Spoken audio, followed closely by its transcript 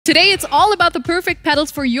Today it's all about the perfect pedals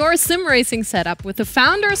for your sim racing setup with the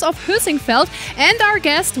founders of Heusinkveld and our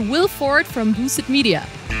guest Will Ford from Boosted Media.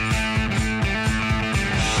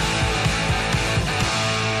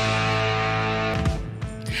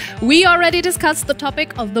 We already discussed the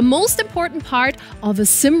topic of the most important part of a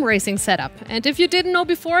sim racing setup. And if you didn't know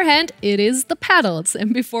beforehand, it is the pedals.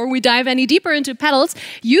 And before we dive any deeper into pedals,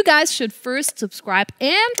 you guys should first subscribe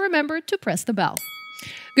and remember to press the bell.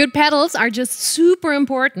 Good pedals are just super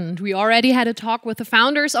important. We already had a talk with the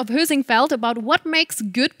founders of Heusinkveld about what makes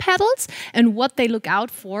good pedals and what they look out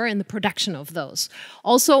for in the production of those.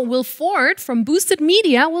 Also, Will Ford from Boosted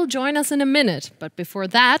Media will join us in a minute. But before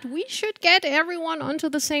that, we should get everyone onto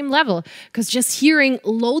the same level, because just hearing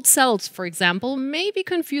load cells, for example, may be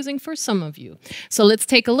confusing for some of you. So let's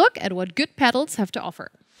take a look at what good pedals have to offer.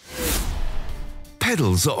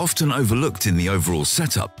 Pedals are often overlooked in the overall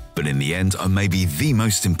setup, but in the end are maybe the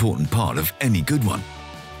most important part of any good one.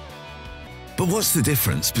 But what's the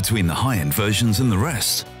difference between the high-end versions and the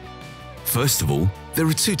rest? First of all, there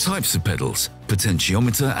are two types of pedals,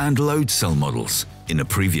 potentiometer and load cell models. In a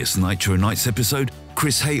previous Nitro Nights episode,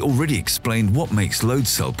 Haye already explained what makes load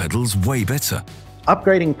cell pedals way better.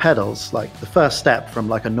 Upgrading pedals, like the first step from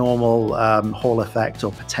like a normal Hall effect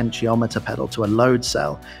or potentiometer pedal to a load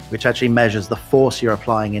cell, which actually measures the force you're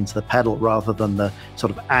applying into the pedal rather than the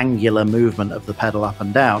sort of angular movement of the pedal up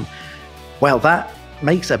and down. Well, that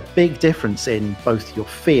makes a big difference in both your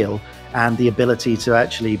feel and the ability to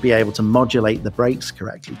actually be able to modulate the brakes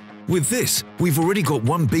correctly. With this, we've already got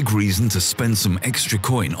one big reason to spend some extra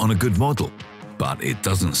coin on a good model. But it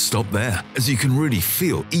doesn't stop there, as you can really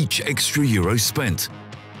feel each extra euro spent.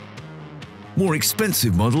 More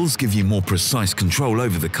expensive models give you more precise control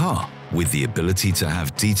over the car, with the ability to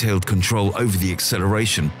have detailed control over the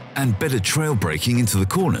acceleration and better trail braking into the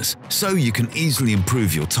corners, so you can easily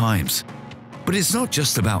improve your times. But it's not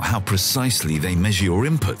just about how precisely they measure your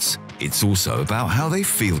inputs. It's also about how they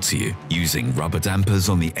feel to you. Using rubber dampers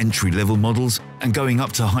on the entry-level models and going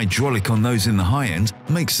up to hydraulic on those in the high-end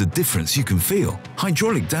makes a difference you can feel.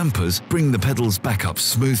 Hydraulic dampers bring the pedals back up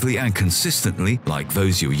smoothly and consistently, like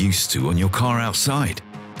those you're used to on your car outside.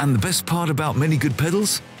 And the best part about many good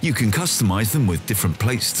pedals? You can customize them with different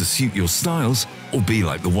plates to suit your styles, or be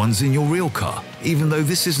like the ones in your real car, even though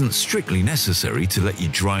this isn't strictly necessary to let you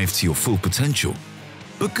drive to your full potential.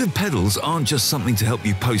 But good pedals aren't just something to help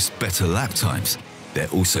you post better lap times. They're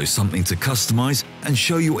also something to customize and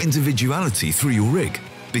show your individuality through your rig.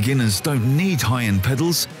 Beginners don't need high-end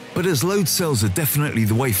pedals, but as load cells are definitely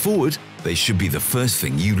the way forward, they should be the first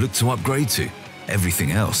thing you look to upgrade to.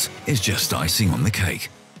 Everything else is just icing on the cake.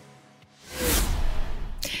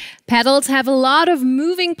 Pedals have a lot of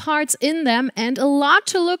moving parts in them and a lot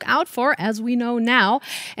to look out for, as we know now.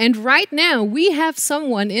 And right now, we have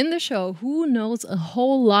someone in the show who knows a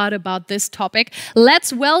whole lot about this topic.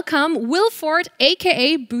 Let's welcome Will Ford,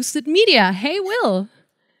 aka Boosted Media. Hey, Will.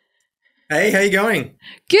 Hey, how you going?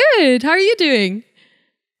 Good. How are you doing?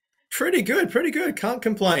 Pretty good, pretty good. Can't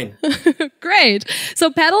complain. Great. So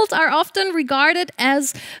pedals are often regarded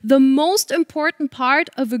as the most important part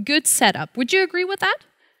of a good setup. Would you agree with that?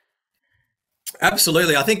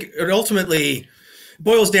 Absolutely. I think it ultimately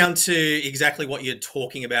boils down to exactly what you're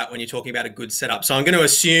talking about when you're talking about a good setup. So I'm going to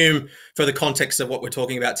assume, for the context of what we're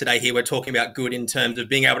talking about today here, we're talking about good in terms of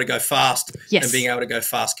being able to go fast and being able to go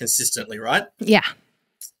fast consistently, right? Yeah.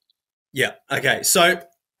 Yeah. Okay. So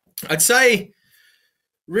I'd say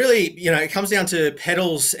really, it comes down to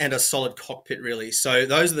pedals and a solid cockpit, really. So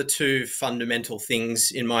those are the two fundamental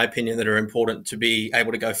things, in my opinion, that are important to be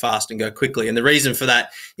able to go fast and go quickly. And the reason for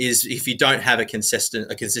that is if you don't have a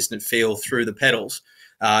consistent feel through the pedals,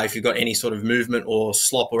 if you've got any sort of movement or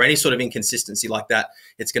slop or any sort of inconsistency like that,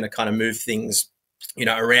 it's going to kind of move things,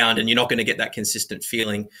 around, and you're not going to get that consistent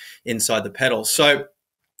feeling inside the pedals. So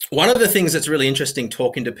one of the things that's really interesting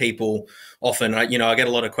talking to people often, I get a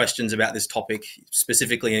lot of questions about this topic,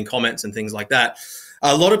 specifically in comments and things like that.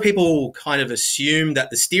 A lot of people kind of assume that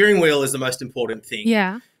the steering wheel is the most important thing.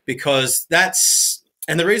 Yeah.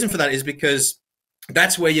 And the reason for that is because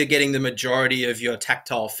that's where you're getting the majority of your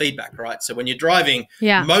tactile feedback, right? So when you're driving,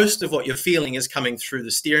 most of what you're feeling is coming through the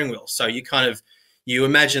steering wheel. So you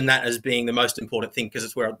imagine that as being the most important thing because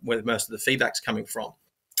it's where most of the feedback's coming from.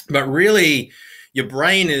 But really, your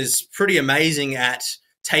brain is pretty amazing at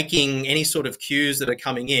taking any sort of cues that are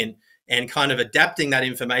coming in and kind of adapting that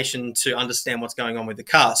information to understand what's going on with the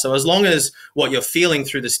car. So as long as what you're feeling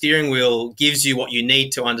through the steering wheel gives you what you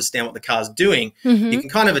need to understand what the car's doing, you can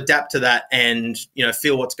kind of adapt to that and,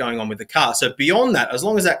 feel what's going on with the car. So beyond that, as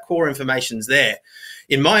long as that core information's there,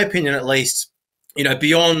 in my opinion at least,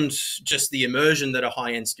 beyond just the immersion that a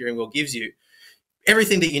high-end steering wheel gives you,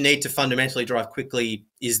 everything that you need to fundamentally drive quickly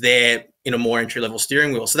is there in a more entry-level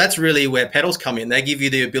steering wheel. So that's really where pedals come in. They give you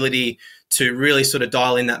the ability to really sort of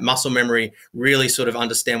dial in that muscle memory, really sort of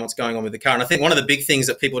understand what's going on with the car. And I think one of the big things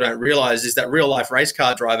that people don't realize is that real-life race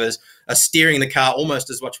car drivers are steering the car almost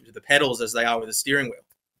as much with the pedals as they are with the steering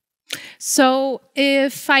wheel. So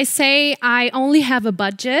if I say I only have a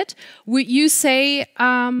budget, would you say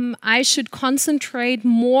I should concentrate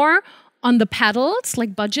more on the pedals,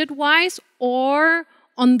 like budget-wise, or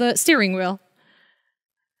on the steering wheel?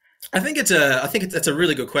 I think that's a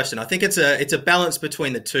really good question. I think it's a balance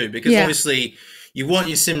between the two, because obviously you want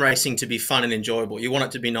your sim racing to be fun and enjoyable. You want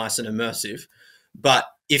it to be nice and immersive. But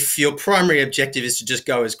if your primary objective is to just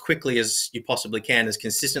go as quickly as you possibly can, as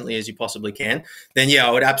consistently as you possibly can, then yeah,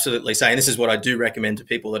 I would absolutely say, and this is what I do recommend to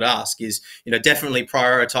people that ask, is, you know, definitely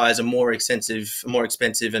prioritize a more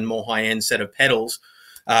expensive and more high-end set of pedals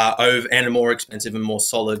and a more expensive and more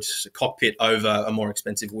solid cockpit over a more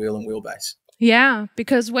expensive wheel and wheelbase. Yeah,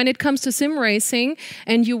 because when it comes to sim racing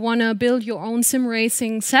and you want to build your own sim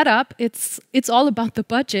racing setup, it's all about the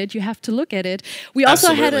budget. You have to look at it. We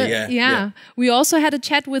also we also had a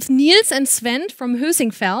chat with Niels and Sven from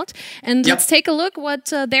Heusinkveld, and let's take a look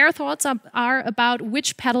what their thoughts are about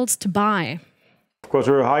which pedals to buy. Of course,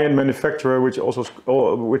 we're a high-end manufacturer, which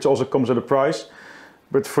also comes at a price.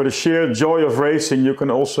 But for the sheer joy of racing, you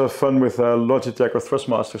can also have fun with a Logitech or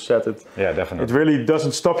Thrustmaster set. Yeah, definitely. It really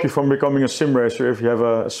doesn't stop you from becoming a sim racer if you have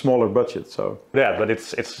a smaller budget. So yeah, but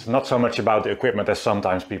it's not so much about the equipment as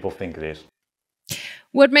sometimes people think it is.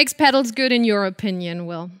 What makes pedals good in your opinion,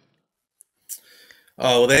 Will?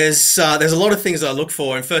 Oh, there's a lot of things I look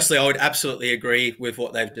for, and firstly, I would absolutely agree with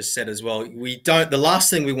what they've just said as well. The last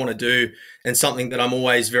thing we want to do, and something that I'm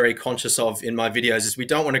always very conscious of in my videos, is we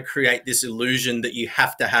don't want to create this illusion that you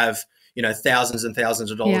have to have, you know, thousands and thousands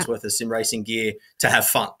of dollars worth of sim racing gear to have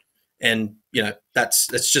fun, and you know that's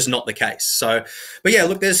just not the case. So, but yeah,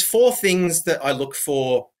 look, there's 4 things that I look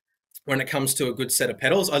for when it comes to a good set of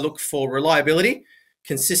pedals. I look for reliability,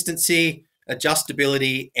 consistency,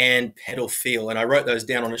 adjustability, and pedal feel. And I wrote those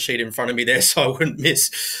down on a sheet in front of me there so I wouldn't miss.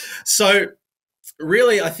 So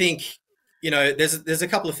really, I think, you know, there's a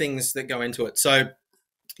couple of things that go into it. So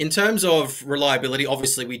in terms of reliability,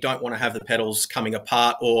 obviously we don't want to have the pedals coming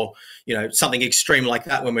apart or, you know, something extreme like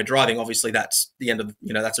that when we're driving. Obviously that's the end of,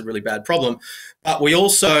 you know, that's a really bad problem. But we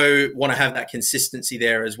also want to have that consistency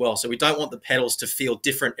there as well. So we don't want the pedals to feel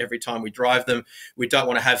different every time we drive them. We don't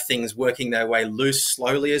want to have things working their way loose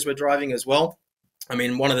slowly as we're driving as well. I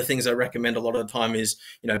mean, one of the things I recommend a lot of the time is,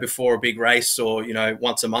 you know, before a big race or, you know,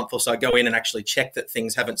 once a month or so, go in and actually check that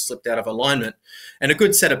things haven't slipped out of alignment. And a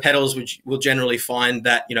good set of pedals, which will generally find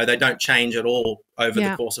that, you know, they don't change at all over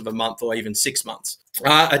the course of a month or even 6 months.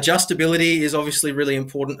 Adjustability is obviously really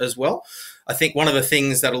important as well. I think one of the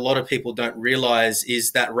things that a lot of people don't realize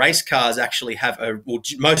is that race cars actually have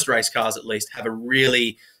most race cars at least have a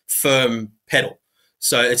really firm pedal.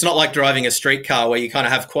 So it's not like driving a street car where you kind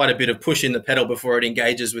of have quite a bit of push in the pedal before it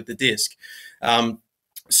engages with the disc.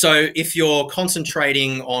 So if you're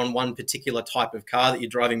concentrating on one particular type of car that you're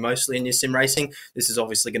driving mostly in your sim racing, this is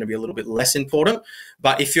obviously going to be a little bit less important.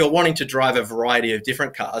 But if you're wanting to drive a variety of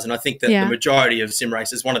different cars, and I think that the majority of sim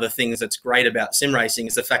racers, one of the things that's great about sim racing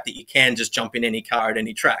is the fact that you can just jump in any car at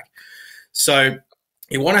any track. So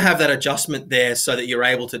you want to have that adjustment there so that you're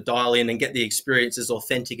able to dial in and get the experience as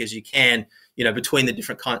authentic as you can, you know, between the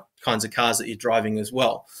different kinds of cars that you're driving as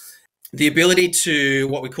well. The ability to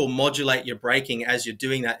what we call modulate your braking as you're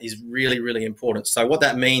doing that is really, really important. So what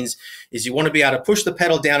that means is you want to be able to push the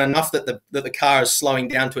pedal down enough that the car is slowing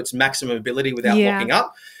down to its maximum ability without locking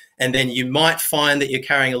up. And then you might find that you're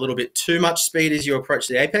carrying a little bit too much speed as you approach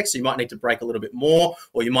the apex. So you might need to brake a little bit more,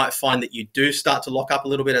 or you might find that you do start to lock up a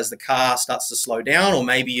little bit as the car starts to slow down, or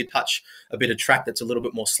maybe you touch a bit of track that's a little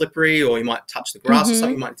bit more slippery, or you might touch the grass or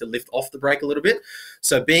something. You might need to lift off the brake a little bit.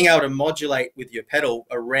 So being able to modulate with your pedal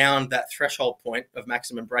around that threshold point of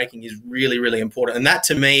maximum braking is really, really important. And that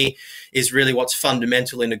to me is really what's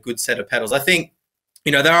fundamental in a good set of pedals. I think,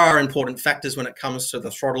 you know, there are important factors when it comes to the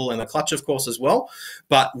throttle and the clutch, of course, as well.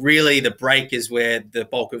 But really the brake is where the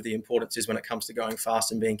bulk of the importance is when it comes to going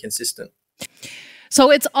fast and being consistent. So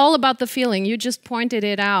it's all about the feeling. You just pointed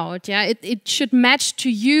it out. Yeah, it should match to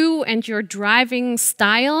you and your driving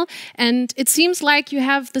style. And it seems like you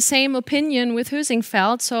have the same opinion with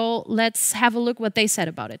Heusinkveld. So let's have a look what they said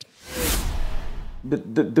about it.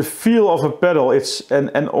 The feel of a pedal,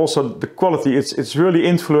 and also the quality, it's really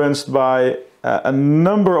influenced by a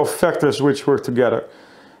number of factors which work together.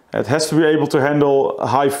 It has to be able to handle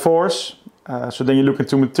high force. So then you look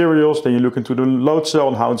into materials, then you look into the load cell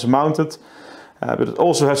and how it's mounted. but it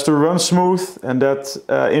also has to run smooth, and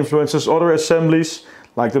that influences other assemblies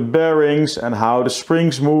like the bearings and how the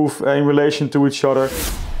springs move in relation to each other.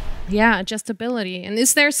 Yeah, adjustability. And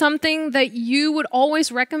is there something that you would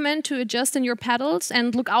always recommend to adjust in your pedals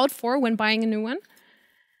and look out for when buying a new one?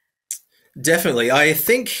 Definitely. I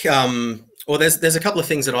think, well, there's a couple of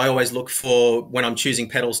things that I always look for when I'm choosing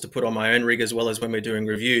pedals to put on my own rig, as well as when we're doing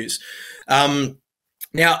reviews. Now,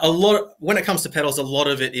 when it comes to pedals, a lot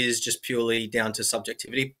of it is just purely down to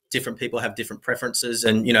subjectivity. Different people have different preferences,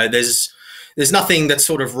 and there's nothing that's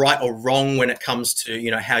sort of right or wrong when it comes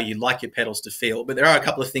to how you like your pedals to feel. But there are a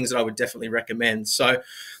couple of things that I would definitely recommend. So,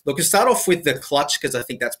 look, to start off with the clutch, because I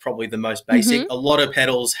think that's probably the most basic. A lot of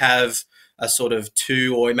pedals have a sort of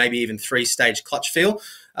 2 or maybe even 3-stage clutch feel.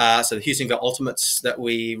 So the Heusinkveld Ultimates that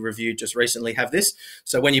we reviewed just recently have this.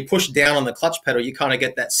 So when you push down on the clutch pedal, you kind of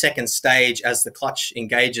get that second stage as the clutch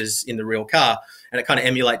engages in the real car, and it kind of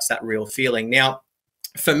emulates that real feeling. Now,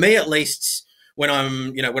 for me at least, when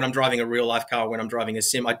I'm driving a real life car, when I'm driving a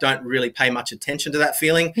sim, I don't really pay much attention to that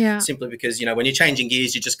feeling, simply because, when you're changing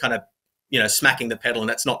gears, you're just kind of smacking the pedal, and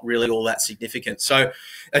that's not really all that significant. So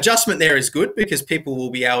adjustment there is good because people will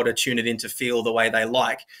be able to tune it in to feel the way they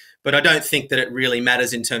like. But I don't think that it really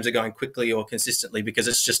matters in terms of going quickly or consistently, because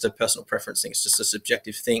it's just a personal preference thing. It's just a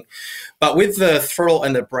subjective thing. But with the throttle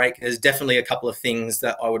and the brake, there's definitely a couple of things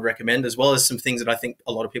that I would recommend, as well as some things that I think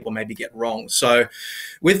a lot of people maybe get wrong. So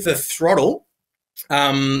with the throttle,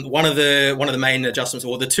 one of the main adjustments,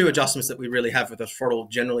 or the 2 adjustments that we really have with the throttle,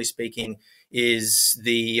 generally speaking, is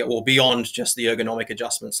beyond just the ergonomic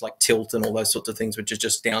adjustments like tilt and all those sorts of things, which is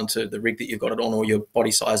just down to the rig that you've got it on, or your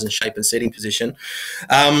body size and shape and seating position.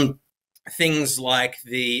 Things like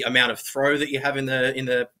the amount of throw that you have in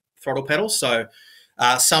the throttle pedal. So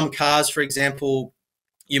some cars, for example,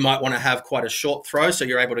 you might want to have quite a short throw, so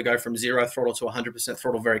you're able to go from 0 throttle to 100%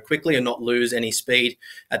 throttle very quickly and not lose any speed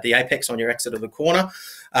at the apex on your exit of the corner.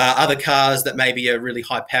 Other cars that maybe are really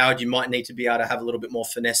high powered, you might need to be able to have a little bit more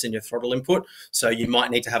finesse in your throttle input. So you might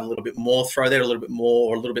need to have a little bit more throw there, a little bit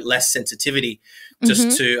more, or a little bit less sensitivity,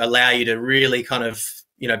 just to allow you to really kind of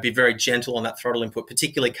be very gentle on that throttle input,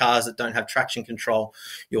 particularly cars that don't have traction control.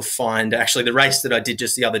 You'll find, actually, the race that I did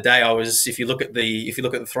just the other day, if you look at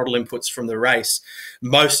the throttle inputs from the race,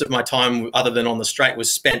 most of my time, other than on the straight,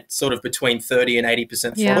 was spent sort of between 30 and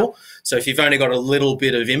 80% throttle. So if you've only got a little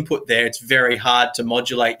bit of input there, it's very hard to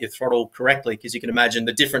modulate your throttle correctly, because you can imagine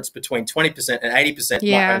the difference between 20% and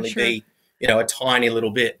 80% might only be, a tiny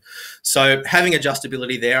little bit. So having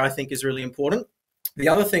adjustability there, I think, is really important. The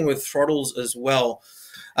other thing with throttles as well,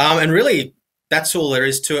 and really, that's all there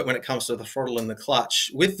is to it when it comes to the throttle and the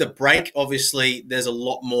clutch. With the brake, obviously, there's a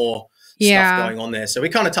lot more stuff going on there. So we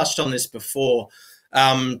kind of touched on this before,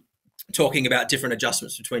 talking about different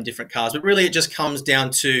adjustments between different cars. But really, it just comes down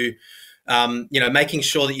to, making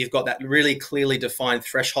sure that you've got that really clearly defined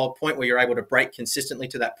threshold point where you're able to brake consistently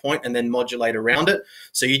to that point and then modulate around it.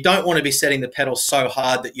 So you don't want to be setting the pedal so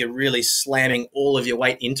hard that you're really slamming all of your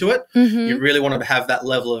weight into it. You really want to have that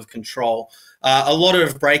level of control. A lot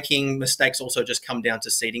of braking mistakes also just come down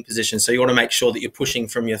to seating position. So you want to make sure that you're pushing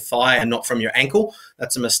from your thigh and not from your ankle.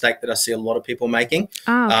 That's a mistake that I see a lot of people making.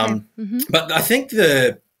 But I think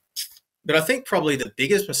probably the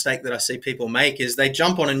biggest mistake that I see people make is they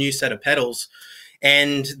jump on a new set of pedals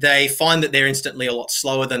and they find that they're instantly a lot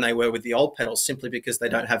slower than they were with the old pedals, simply because they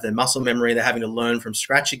don't have their muscle memory. They're having to learn from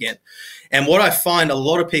scratch again. And what I find a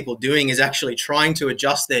lot of people doing is actually trying to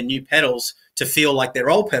adjust their new pedals to feel like their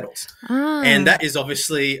old pedals. And that is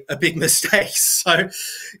obviously a big mistake. So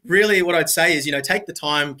really what I'd say is, take the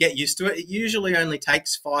time, get used to it. It usually only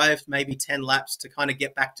takes 5, maybe 10 laps to kind of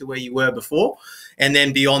get back to where you were before. And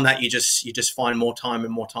then beyond that, you just find more time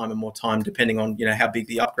and more time and more time, depending on, how big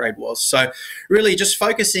the upgrade was. So really just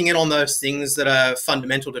focusing in on those things that are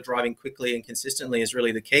fundamental to driving quickly and consistently is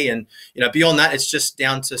really the key. And, beyond that, it's just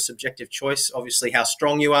down to subjective choice. Obviously, how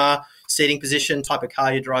strong you are, seating position, type of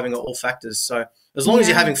car you're driving, are all factors. So as long as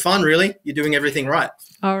you're having fun, really, you're doing everything right.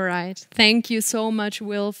 All right. Thank you so much,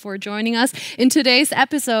 Will, for joining us in today's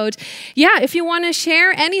episode. Yeah, if you want to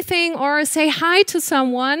share anything or say hi to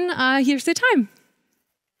someone, here's the time.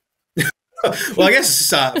 Well, I guess,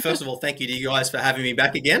 first of all, thank you to you guys for having me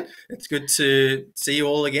back again. It's good to see you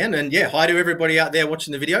all again. And yeah, hi to everybody out there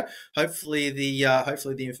watching the video. Hopefully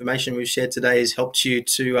the information we've shared today has helped you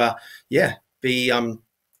to,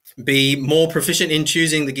 be more proficient in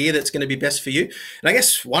choosing the gear that's going to be best for you. And I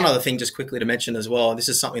guess one other thing just quickly to mention as well, this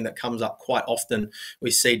is something that comes up quite often.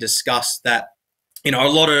 We see discussed that, a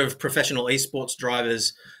lot of professional esports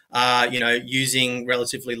drivers you know, using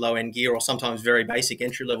relatively low-end gear or sometimes very basic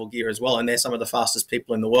entry-level gear as well, and they're some of the fastest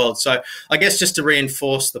people in the world. So I guess just to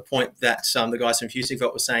reinforce the point that the guys from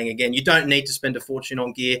Heusinkveld were saying again, you don't need to spend a fortune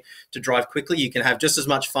on gear to drive quickly. You can have just as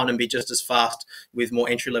much fun and be just as fast with more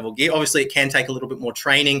entry-level gear. Obviously, it can take a little bit more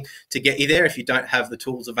training to get you there if you don't have the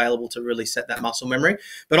tools available to really set that muscle memory.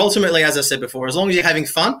 But ultimately, as I said before, as long as you're having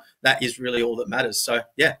fun, that is really all that matters. So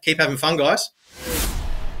yeah, keep having fun, guys.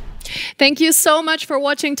 Thank you so much for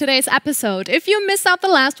watching today's episode. If you missed out the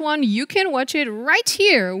last one, you can watch it right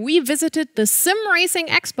here. We visited the Sim Racing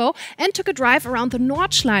Expo and took a drive around the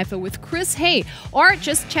Nordschleife with Chris Haye. Or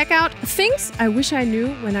just check out Things I Wish I Knew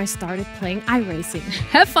When I Started Playing iRacing.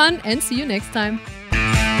 Have fun and see you next time.